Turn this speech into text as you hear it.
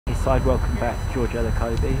side welcome back George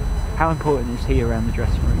Elokobi. How important is he around the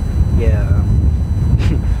dressing room? Yeah,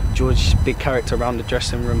 George, big character around the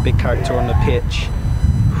dressing room, big character on the pitch.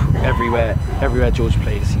 Everywhere George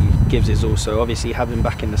plays, he gives his all. So obviously having him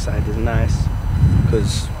back in the side is nice,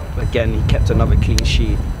 because again he kept another clean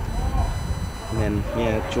sheet. And then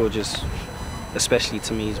yeah, George is, especially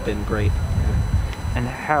to me, has been great. And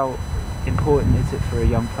how important is it for a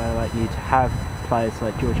young player like you to have players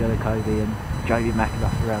like George Elokobi and Joby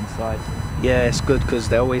McAnuff around the side? Yeah, it's good because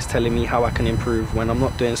they're always telling me how I can improve. When I'm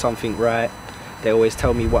not doing something right, they always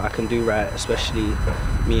tell me what I can do right, especially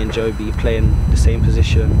me and Joby playing the same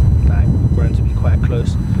position, like we're growing to be quite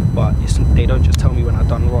close. But they don't just tell me when I've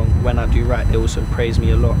done wrong. When I do right, they also praise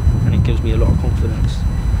me a lot, and it gives me a lot of confidence.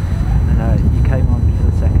 And you came on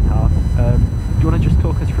for the second half. Do you want to just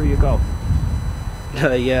talk us through your goal?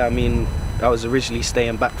 Yeah, I mean, I was originally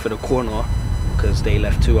staying back for the corner because they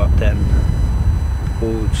left 2 up then.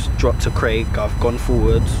 Ball just dropped to Craig, I've gone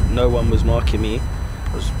forward, no one was marking me.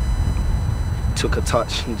 Took a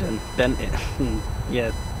touch and then bent it. Yeah,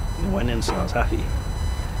 it went in, so I was happy.